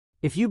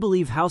if you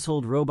believe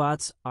household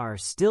robots are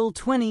still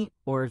 20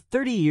 or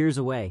 30 years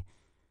away,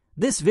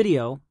 this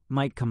video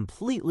might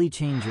completely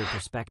change your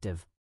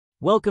perspective.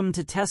 Welcome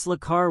to Tesla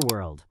Car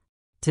World.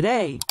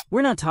 Today,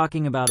 we're not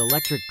talking about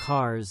electric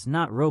cars,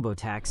 not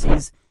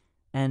robotaxis,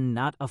 and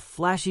not a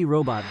flashy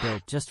robot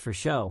built just for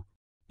show.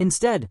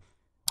 Instead,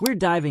 we're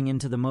diving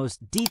into the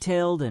most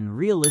detailed and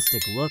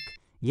realistic look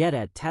yet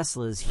at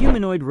Tesla's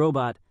humanoid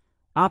robot,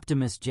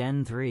 Optimus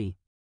Gen 3.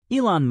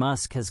 Elon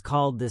Musk has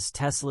called this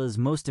Tesla's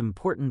most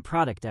important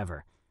product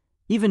ever,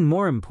 even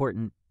more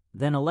important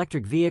than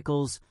electric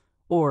vehicles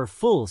or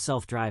full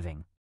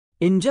self-driving.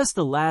 In just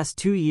the last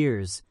 2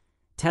 years,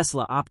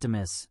 Tesla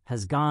Optimus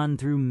has gone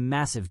through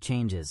massive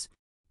changes.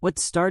 What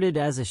started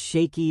as a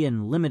shaky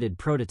and limited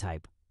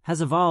prototype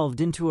has evolved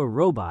into a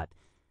robot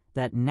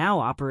that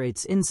now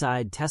operates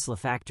inside Tesla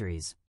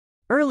factories.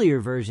 Earlier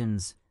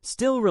versions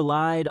still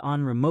relied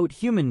on remote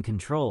human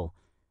control,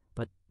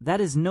 but that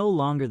is no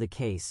longer the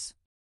case.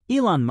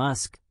 Elon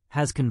Musk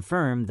has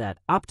confirmed that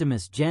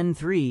Optimus Gen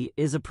 3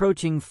 is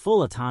approaching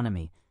full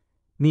autonomy,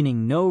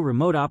 meaning no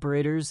remote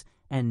operators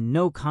and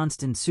no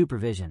constant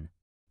supervision.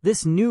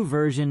 This new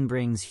version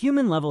brings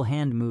human-level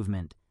hand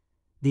movement,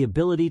 the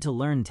ability to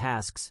learn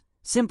tasks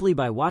simply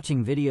by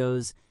watching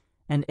videos,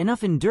 and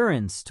enough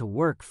endurance to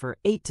work for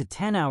 8 to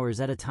 10 hours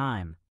at a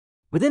time.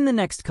 Within the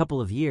next couple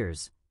of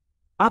years,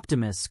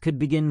 Optimus could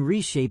begin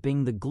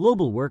reshaping the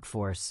global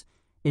workforce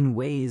in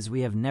ways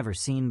we have never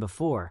seen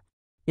before.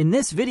 In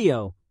this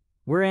video,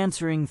 we're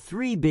answering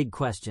 3 big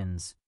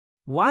questions.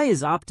 Why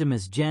is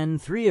Optimus Gen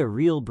 3 a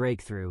real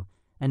breakthrough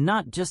and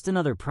not just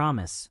another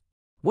promise?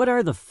 What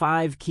are the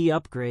 5 key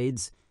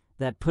upgrades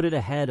that put it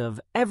ahead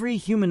of every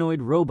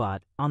humanoid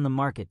robot on the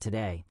market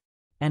today?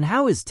 And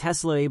how is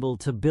Tesla able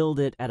to build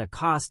it at a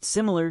cost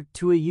similar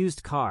to a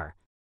used car?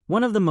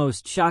 One of the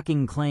most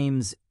shocking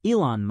claims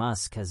Elon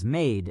Musk has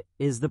made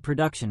is the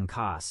production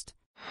cost.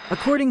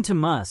 According to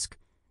Musk,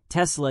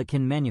 Tesla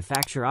can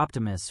manufacture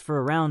Optimus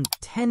for around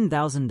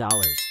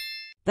 $10,000.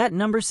 That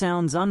number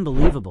sounds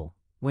unbelievable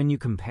when you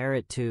compare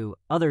it to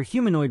other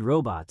humanoid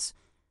robots,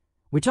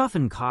 which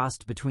often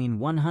cost between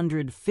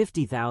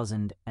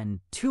 $150,000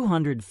 and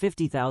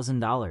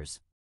 $250,000.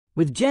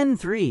 With Gen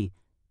 3,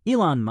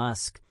 Elon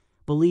Musk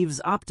believes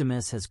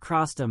Optimus has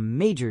crossed a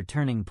major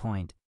turning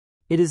point.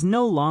 It is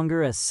no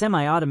longer a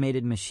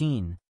semi-automated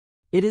machine.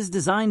 It is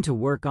designed to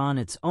work on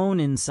its own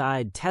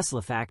inside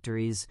Tesla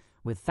factories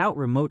without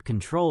remote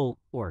control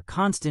or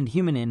constant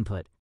human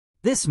input.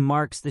 This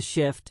marks the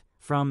shift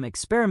from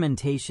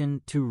experimentation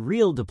to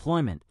real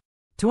deployment.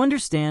 To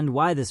understand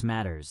why this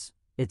matters,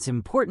 it's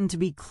important to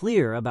be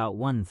clear about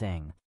one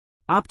thing.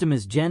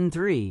 Optimus Gen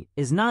 3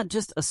 is not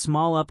just a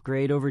small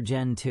upgrade over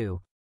Gen 2.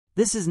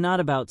 This is not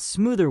about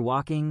smoother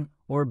walking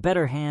or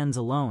better hands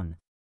alone.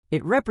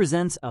 It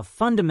represents a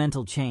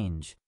fundamental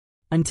change.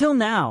 Until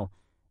now,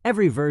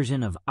 every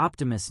version of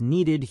Optimus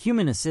needed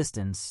human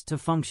assistance to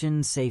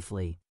function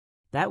safely.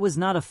 That was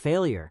not a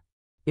failure.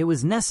 It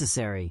was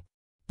necessary.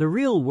 The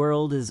real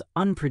world is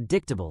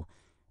unpredictable,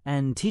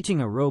 and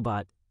teaching a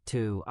robot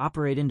to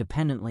operate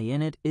independently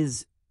in it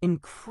is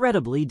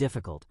incredibly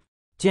difficult.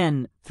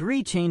 Gen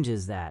 3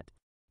 changes that.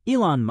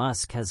 Elon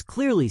Musk has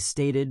clearly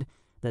stated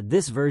that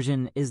this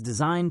version is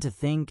designed to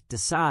think,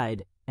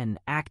 decide, and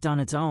act on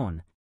its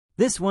own.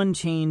 This one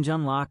change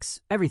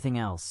unlocks everything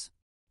else.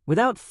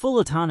 Without full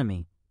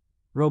autonomy,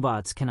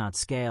 robots cannot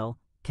scale,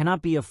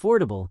 cannot be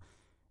affordable,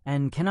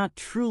 and cannot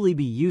truly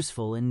be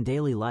useful in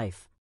daily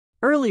life.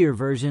 Earlier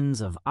versions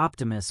of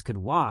Optimus could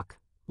walk,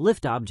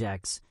 lift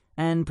objects,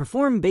 and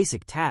perform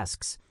basic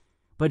tasks,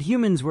 but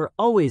humans were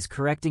always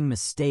correcting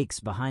mistakes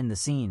behind the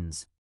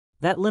scenes.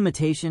 That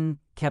limitation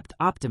kept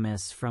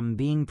Optimus from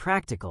being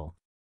practical.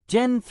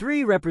 Gen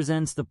 3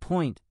 represents the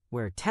point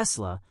where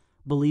Tesla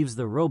believes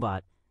the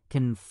robot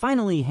can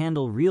finally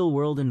handle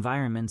real-world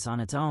environments on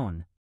its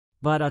own.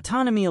 But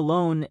autonomy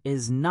alone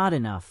is not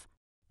enough.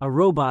 A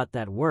robot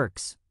that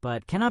works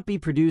but cannot be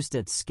produced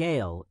at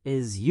scale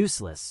is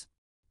useless.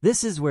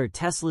 This is where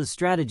Tesla's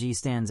strategy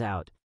stands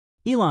out.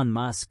 Elon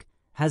Musk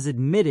has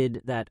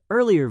admitted that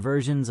earlier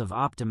versions of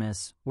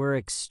Optimus were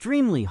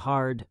extremely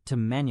hard to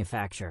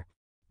manufacture.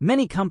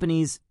 Many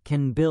companies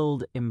can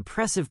build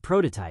impressive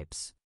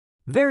prototypes.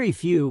 Very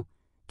few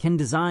can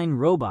design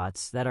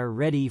robots that are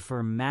ready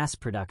for mass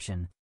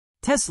production.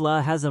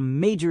 Tesla has a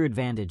major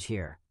advantage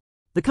here.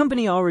 The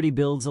company already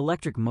builds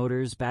electric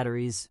motors,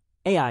 batteries,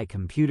 AI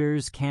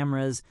computers,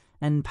 cameras,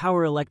 and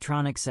power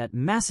electronics at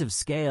massive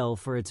scale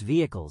for its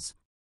vehicles.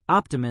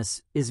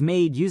 Optimus is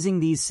made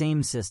using these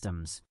same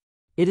systems.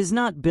 It is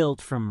not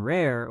built from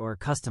rare or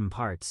custom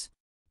parts.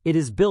 It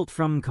is built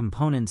from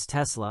components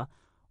Tesla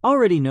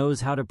already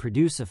knows how to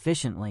produce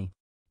efficiently.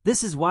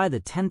 This is why the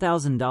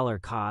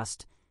 $10,000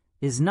 cost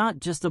is not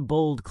just a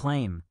bold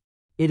claim.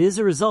 It is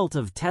a result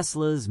of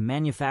Tesla's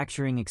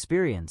manufacturing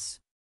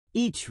experience.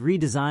 Each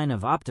redesign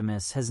of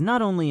Optimus has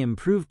not only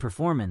improved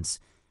performance,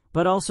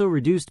 but also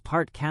reduced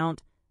part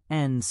count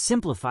and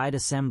simplified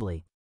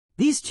assembly.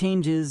 These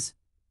changes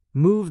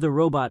move the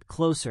robot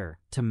closer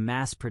to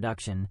mass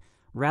production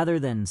rather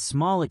than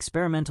small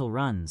experimental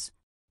runs.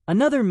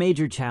 Another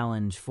major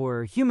challenge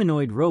for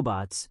humanoid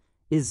robots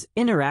is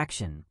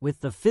interaction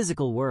with the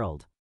physical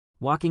world.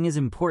 Walking is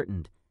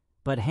important,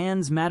 but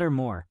hands matter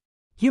more.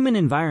 Human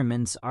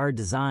environments are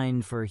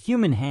designed for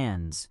human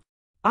hands.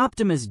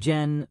 Optimus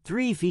Gen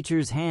 3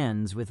 features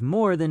hands with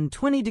more than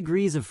 20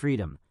 degrees of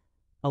freedom,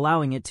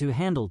 allowing it to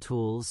handle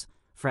tools,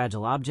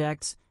 fragile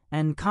objects,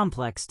 and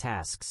complex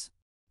tasks.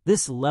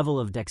 This level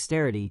of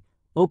dexterity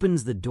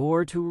opens the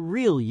door to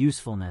real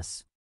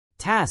usefulness.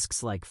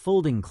 Tasks like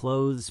folding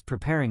clothes,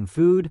 preparing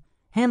food,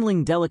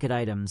 handling delicate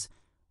items,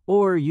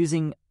 or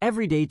using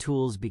everyday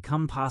tools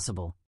become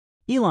possible.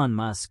 Elon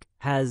Musk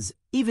has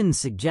even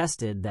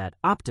suggested that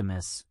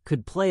Optimus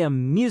could play a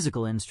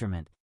musical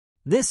instrument.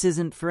 This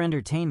isn't for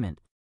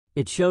entertainment.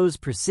 It shows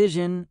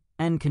precision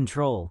and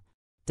control.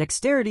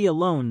 Dexterity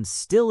alone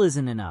still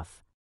isn't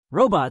enough.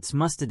 Robots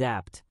must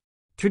adapt.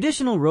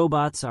 Traditional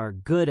robots are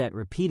good at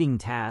repeating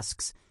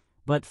tasks,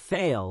 but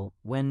fail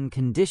when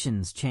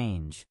conditions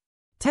change.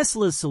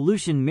 Tesla's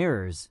solution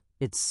mirrors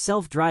its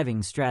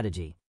self-driving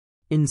strategy.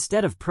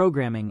 Instead of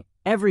programming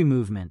every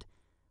movement,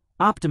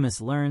 Optimus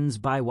learns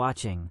by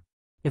watching.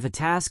 If a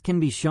task can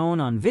be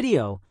shown on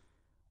video,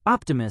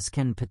 Optimus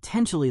can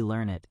potentially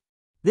learn it.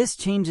 This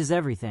changes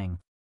everything.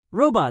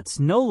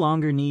 Robots no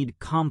longer need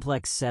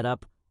complex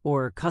setup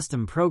or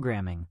custom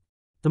programming.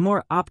 The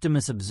more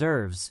Optimus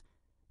observes,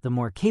 the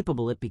more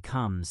capable it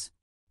becomes.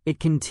 It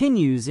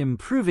continues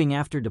improving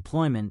after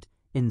deployment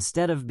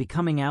instead of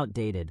becoming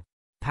outdated.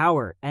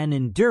 Power and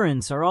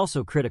endurance are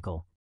also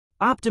critical.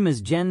 Optimus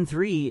Gen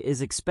 3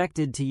 is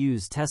expected to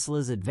use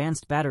Tesla's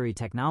advanced battery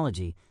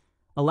technology,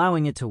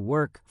 allowing it to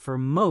work for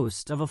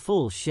most of a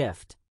full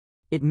shift.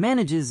 It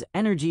manages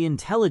energy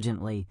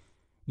intelligently,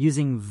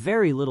 using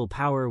very little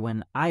power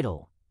when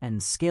idle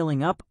and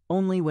scaling up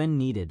only when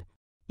needed.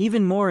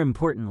 Even more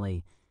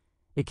importantly,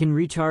 it can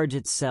recharge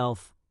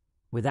itself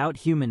without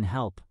human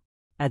help.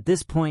 At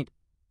this point,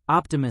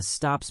 Optimus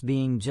stops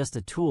being just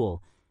a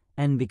tool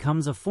and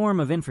becomes a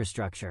form of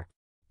infrastructure.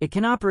 It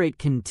can operate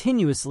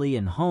continuously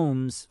in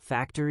homes,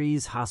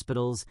 factories,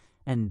 hospitals,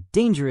 and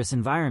dangerous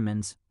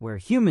environments where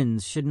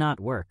humans should not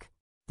work.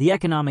 The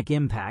economic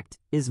impact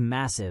is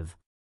massive.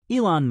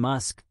 Elon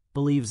Musk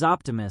believes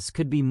Optimus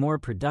could be more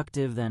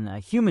productive than a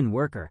human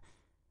worker,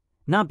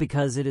 not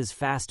because it is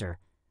faster,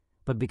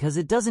 but because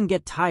it doesn't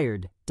get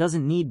tired,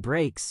 doesn't need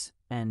breaks,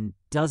 and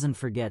doesn't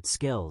forget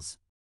skills.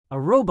 A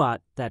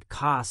robot that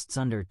costs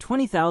under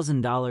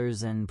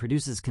 $20,000 and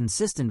produces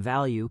consistent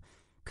value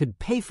could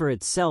pay for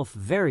itself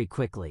very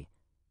quickly.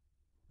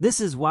 This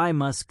is why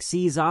Musk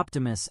sees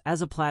Optimus as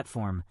a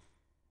platform,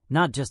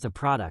 not just a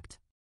product.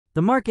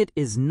 The market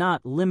is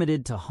not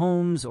limited to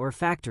homes or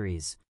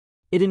factories.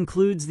 It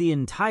includes the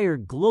entire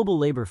global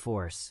labor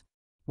force.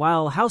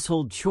 While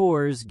household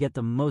chores get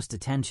the most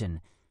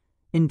attention,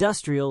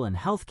 industrial and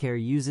healthcare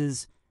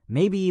uses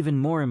may be even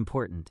more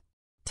important.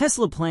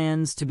 Tesla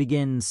plans to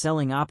begin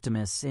selling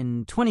Optimus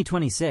in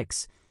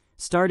 2026,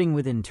 starting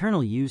with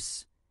internal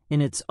use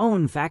in its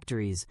own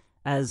factories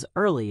as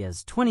early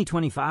as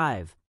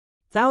 2025.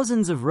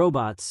 Thousands of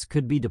robots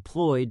could be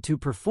deployed to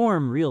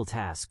perform real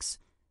tasks,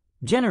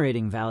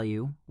 generating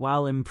value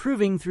while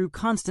improving through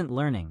constant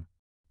learning.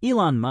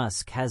 Elon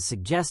Musk has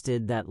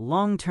suggested that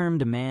long-term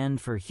demand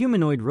for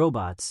humanoid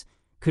robots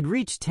could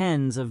reach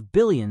tens of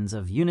billions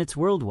of units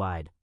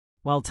worldwide.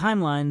 While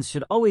timelines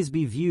should always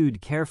be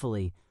viewed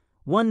carefully,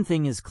 one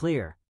thing is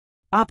clear: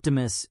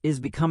 Optimus is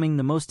becoming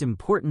the most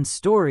important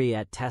story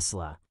at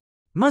Tesla.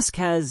 Musk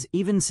has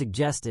even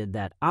suggested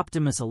that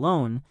Optimus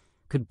alone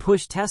could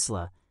push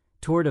Tesla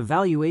toward a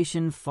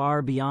valuation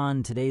far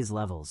beyond today's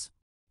levels.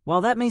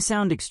 While that may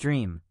sound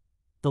extreme,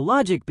 the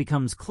logic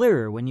becomes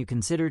clearer when you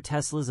consider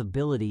Tesla's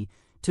ability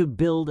to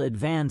build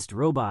advanced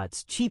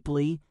robots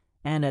cheaply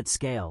and at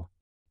scale.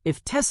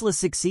 If Tesla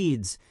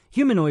succeeds,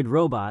 humanoid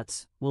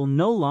robots will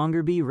no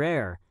longer be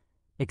rare,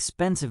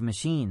 expensive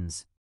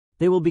machines.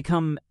 They will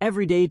become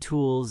everyday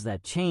tools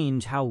that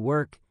change how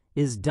work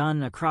is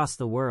done across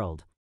the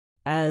world.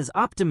 As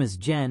Optimus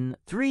Gen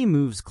 3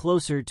 moves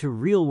closer to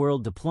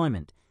real-world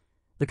deployment,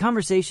 the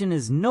conversation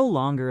is no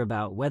longer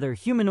about whether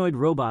humanoid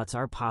robots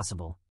are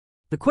possible.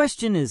 The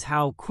question is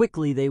how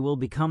quickly they will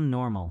become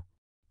normal.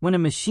 When a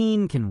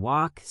machine can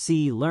walk,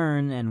 see,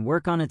 learn, and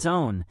work on its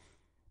own,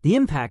 the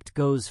impact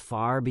goes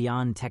far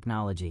beyond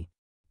technology.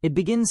 It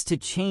begins to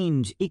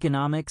change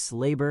economics,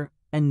 labor,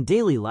 and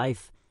daily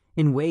life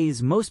in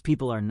ways most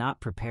people are not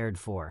prepared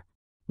for.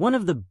 One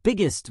of the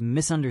biggest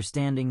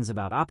misunderstandings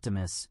about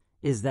Optimus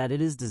is that it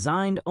is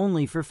designed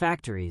only for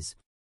factories.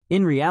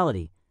 In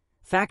reality,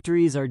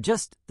 factories are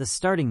just the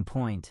starting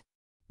point.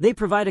 They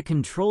provide a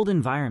controlled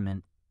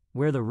environment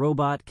where the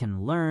robot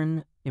can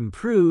learn,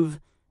 improve,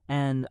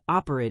 and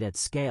operate at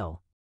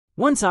scale.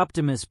 Once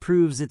Optimus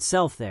proves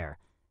itself there,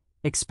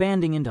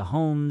 expanding into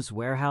homes,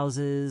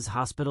 warehouses,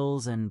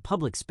 hospitals, and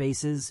public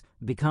spaces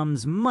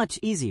becomes much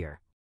easier.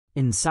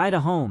 Inside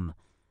a home,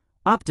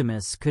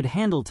 Optimus could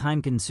handle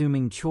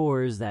time-consuming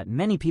chores that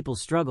many people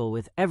struggle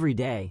with every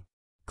day: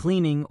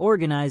 cleaning,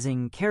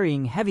 organizing,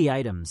 carrying heavy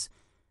items,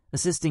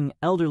 assisting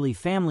elderly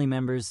family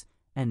members,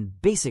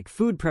 and basic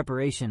food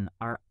preparation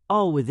are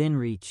all within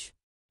reach.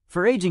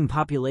 For aging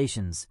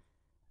populations,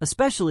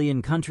 especially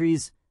in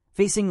countries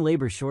facing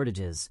labor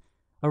shortages,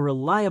 a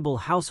reliable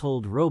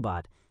household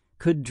robot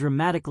could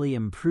dramatically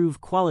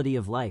improve quality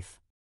of life.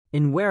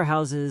 In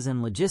warehouses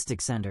and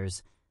logistics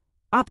centers,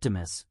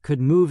 Optimus could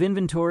move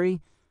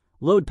inventory,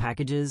 load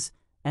packages,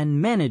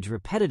 and manage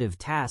repetitive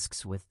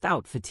tasks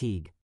without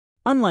fatigue.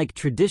 Unlike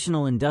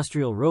traditional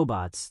industrial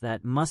robots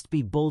that must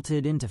be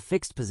bolted into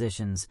fixed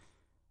positions,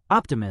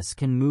 Optimus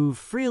can move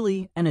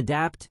freely and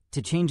adapt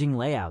to changing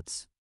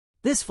layouts.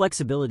 This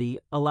flexibility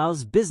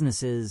allows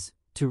businesses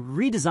to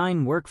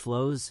redesign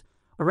workflows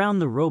around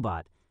the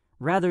robot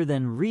rather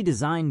than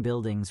redesign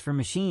buildings for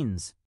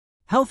machines.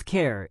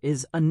 Healthcare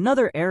is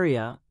another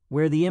area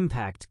where the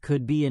impact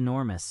could be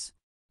enormous.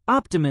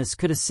 Optimus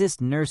could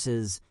assist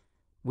nurses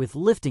with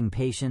lifting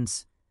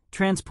patients,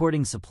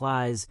 transporting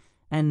supplies,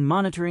 and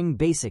monitoring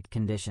basic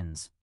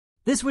conditions.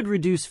 This would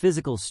reduce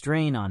physical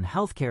strain on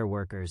healthcare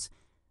workers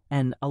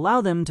and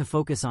allow them to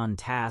focus on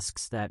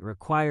tasks that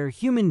require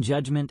human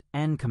judgment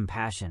and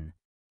compassion.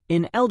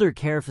 In elder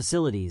care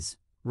facilities,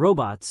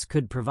 robots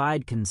could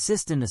provide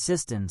consistent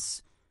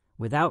assistance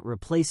without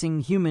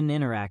replacing human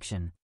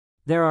interaction.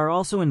 There are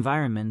also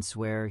environments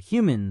where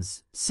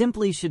humans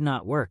simply should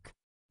not work.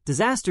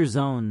 Disaster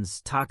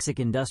zones, toxic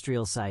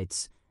industrial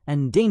sites,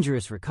 and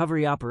dangerous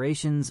recovery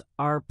operations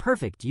are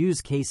perfect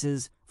use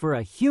cases for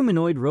a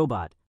humanoid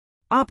robot.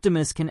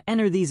 Optimus can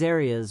enter these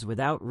areas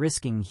without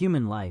risking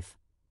human life,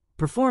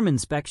 perform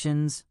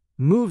inspections,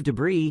 move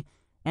debris,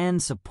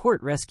 and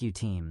support rescue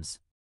teams.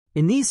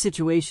 In these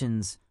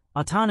situations,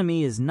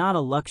 autonomy is not a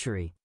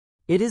luxury.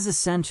 It is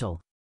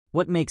essential.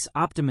 What makes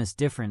Optimus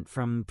different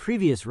from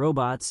previous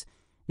robots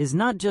is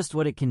not just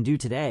what it can do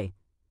today,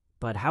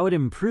 but how it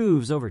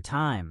improves over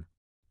time.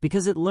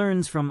 Because it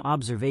learns from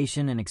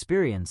observation and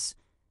experience,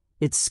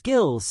 its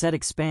skill set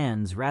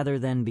expands rather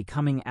than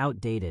becoming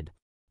outdated.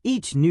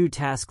 Each new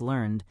task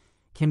learned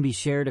can be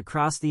shared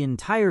across the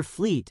entire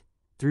fleet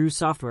through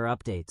software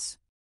updates.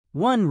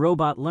 One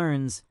robot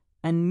learns,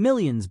 and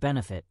millions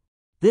benefit.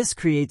 This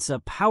creates a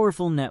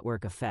powerful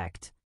network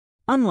effect.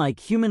 Unlike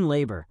human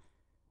labor,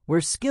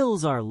 where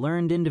skills are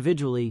learned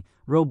individually,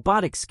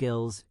 robotic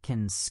skills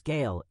can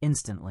scale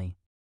instantly.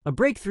 A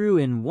breakthrough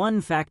in one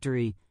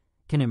factory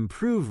can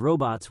improve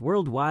robots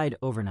worldwide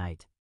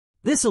overnight.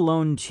 This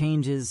alone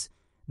changes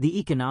the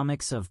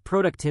economics of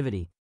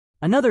productivity.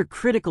 Another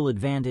critical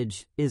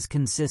advantage is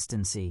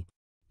consistency.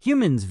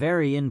 Humans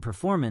vary in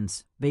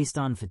performance based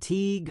on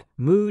fatigue,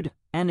 mood,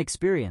 and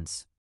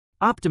experience.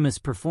 Optimus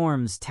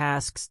performs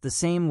tasks the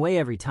same way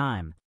every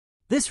time.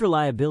 This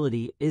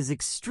reliability is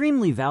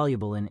extremely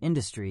valuable in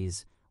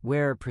industries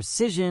where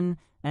precision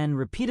and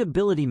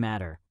repeatability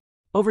matter.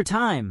 Over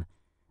time,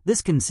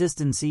 this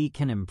consistency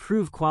can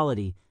improve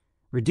quality,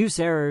 reduce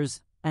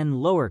errors,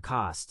 and lower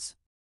costs.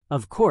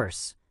 Of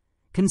course,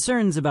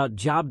 concerns about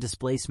job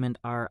displacement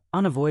are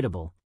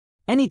unavoidable.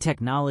 Any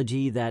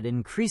technology that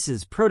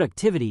increases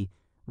productivity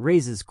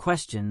raises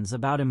questions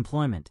about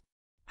employment.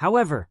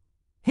 However,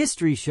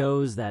 history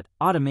shows that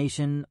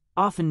automation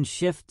often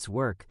shifts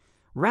work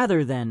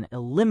rather than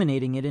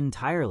eliminating it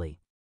entirely.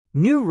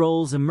 New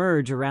roles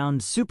emerge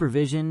around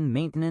supervision,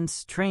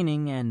 maintenance,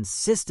 training, and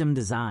system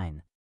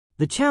design.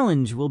 The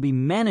challenge will be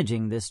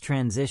managing this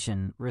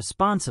transition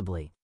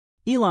responsibly.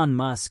 Elon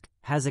Musk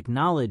has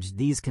acknowledged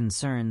these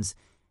concerns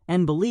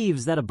and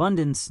believes that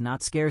abundance,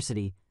 not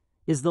scarcity,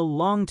 is the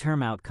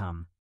long-term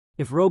outcome.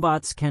 If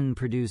robots can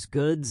produce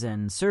goods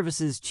and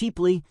services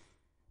cheaply,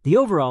 the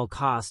overall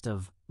cost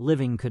of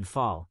living could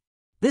fall.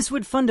 This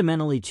would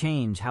fundamentally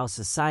change how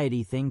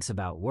society thinks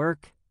about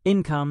work,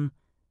 income,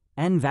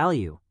 and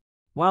value.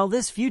 While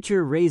this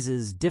future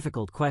raises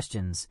difficult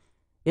questions,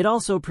 it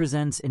also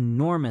presents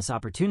enormous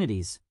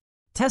opportunities.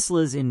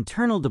 Tesla's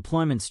internal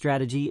deployment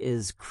strategy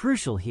is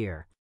crucial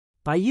here.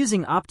 By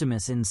using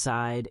Optimus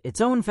inside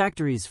its own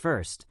factories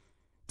first,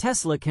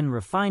 Tesla can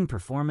refine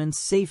performance,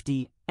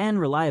 safety, and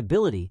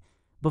reliability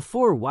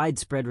before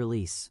widespread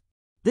release.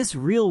 This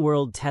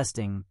real-world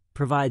testing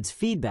provides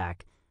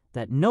feedback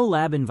that no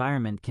lab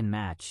environment can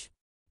match.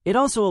 It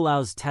also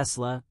allows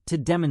Tesla to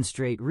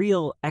demonstrate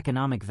real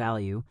economic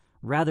value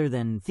rather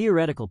than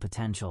theoretical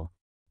potential.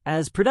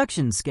 As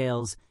production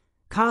scales,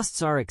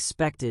 costs are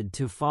expected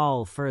to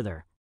fall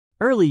further.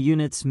 Early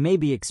units may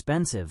be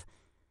expensive,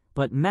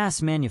 but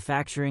mass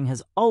manufacturing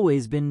has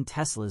always been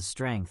Tesla's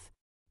strength.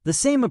 The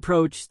same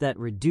approach that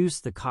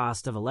reduced the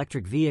cost of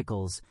electric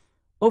vehicles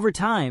over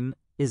time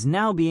is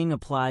now being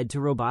applied to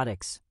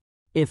robotics.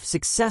 If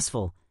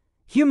successful,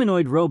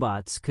 humanoid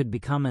robots could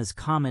become as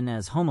common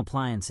as home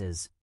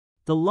appliances.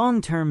 The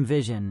long-term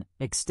vision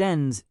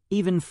extends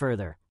even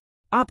further.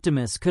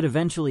 Optimus could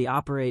eventually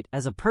operate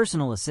as a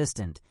personal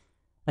assistant,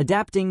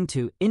 adapting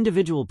to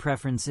individual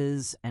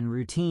preferences and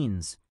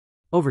routines.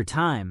 Over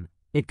time,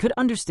 it could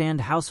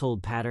understand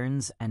household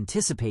patterns,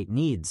 anticipate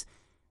needs,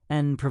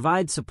 and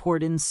provide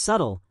support in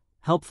subtle,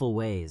 helpful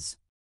ways.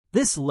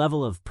 This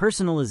level of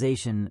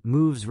personalization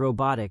moves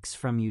robotics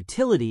from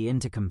utility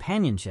into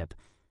companionship,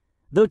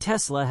 though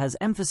Tesla has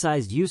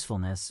emphasized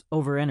usefulness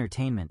over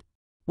entertainment.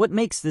 What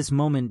makes this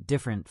moment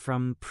different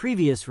from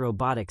previous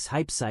robotics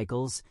hype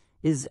cycles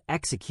is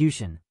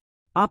execution.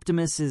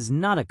 Optimus is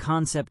not a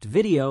concept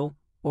video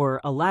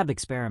or a lab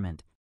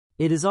experiment.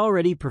 It is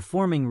already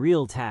performing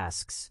real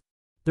tasks.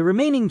 The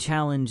remaining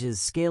challenge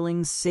is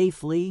scaling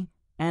safely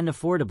and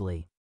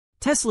affordably.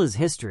 Tesla's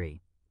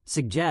history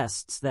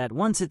suggests that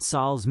once it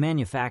solves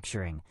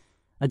manufacturing,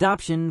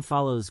 adoption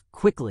follows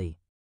quickly.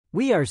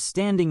 We are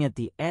standing at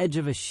the edge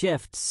of a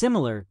shift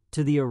similar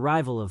to the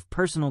arrival of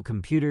personal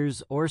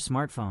computers or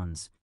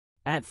smartphones.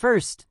 At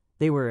first,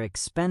 they were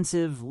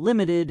expensive,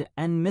 limited,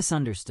 and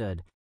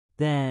misunderstood.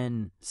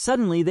 Then,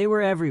 suddenly they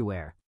were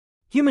everywhere.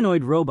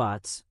 Humanoid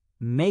robots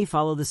may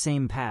follow the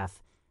same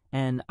path,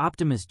 and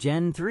Optimus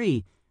Gen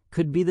 3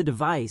 could be the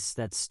device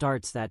that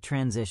starts that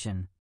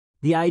transition.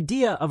 The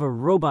idea of a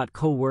robot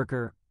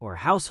coworker or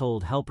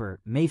household helper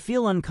may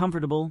feel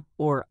uncomfortable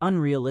or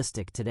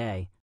unrealistic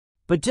today.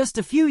 But just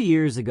a few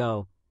years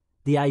ago,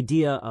 the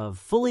idea of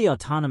fully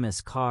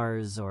autonomous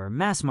cars or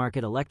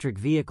mass-market electric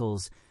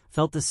vehicles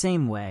felt the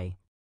same way.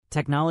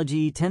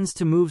 Technology tends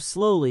to move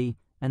slowly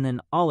and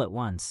then all at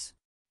once.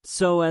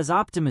 So as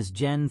Optimus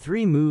Gen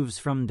 3 moves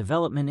from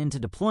development into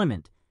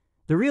deployment,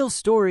 the real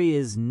story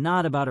is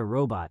not about a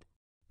robot.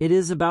 It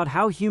is about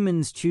how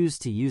humans choose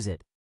to use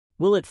it.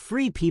 Will it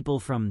free people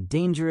from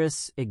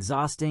dangerous,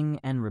 exhausting,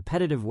 and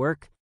repetitive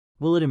work?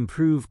 Will it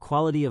improve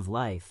quality of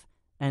life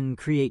and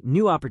create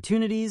new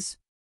opportunities?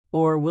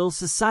 Or will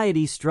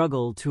society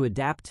struggle to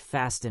adapt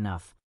fast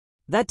enough?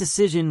 That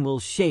decision will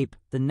shape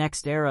the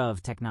next era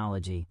of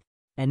technology.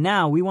 And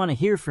now we want to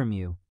hear from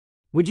you.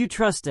 Would you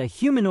trust a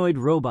humanoid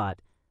robot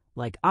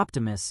like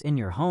Optimus in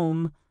your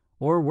home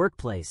or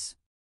workplace?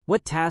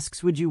 What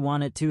tasks would you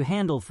want it to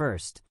handle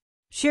first?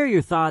 Share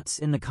your thoughts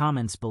in the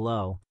comments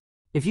below.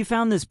 If you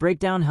found this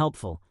breakdown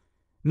helpful,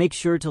 make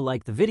sure to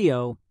like the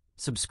video,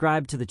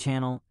 subscribe to the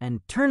channel,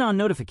 and turn on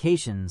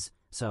notifications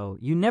so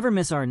you never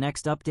miss our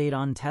next update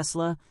on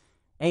Tesla,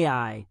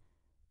 AI,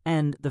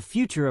 and the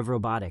future of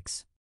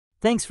robotics.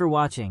 Thanks for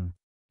watching.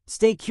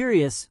 Stay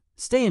curious,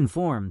 stay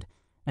informed,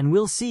 and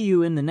we'll see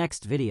you in the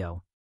next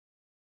video.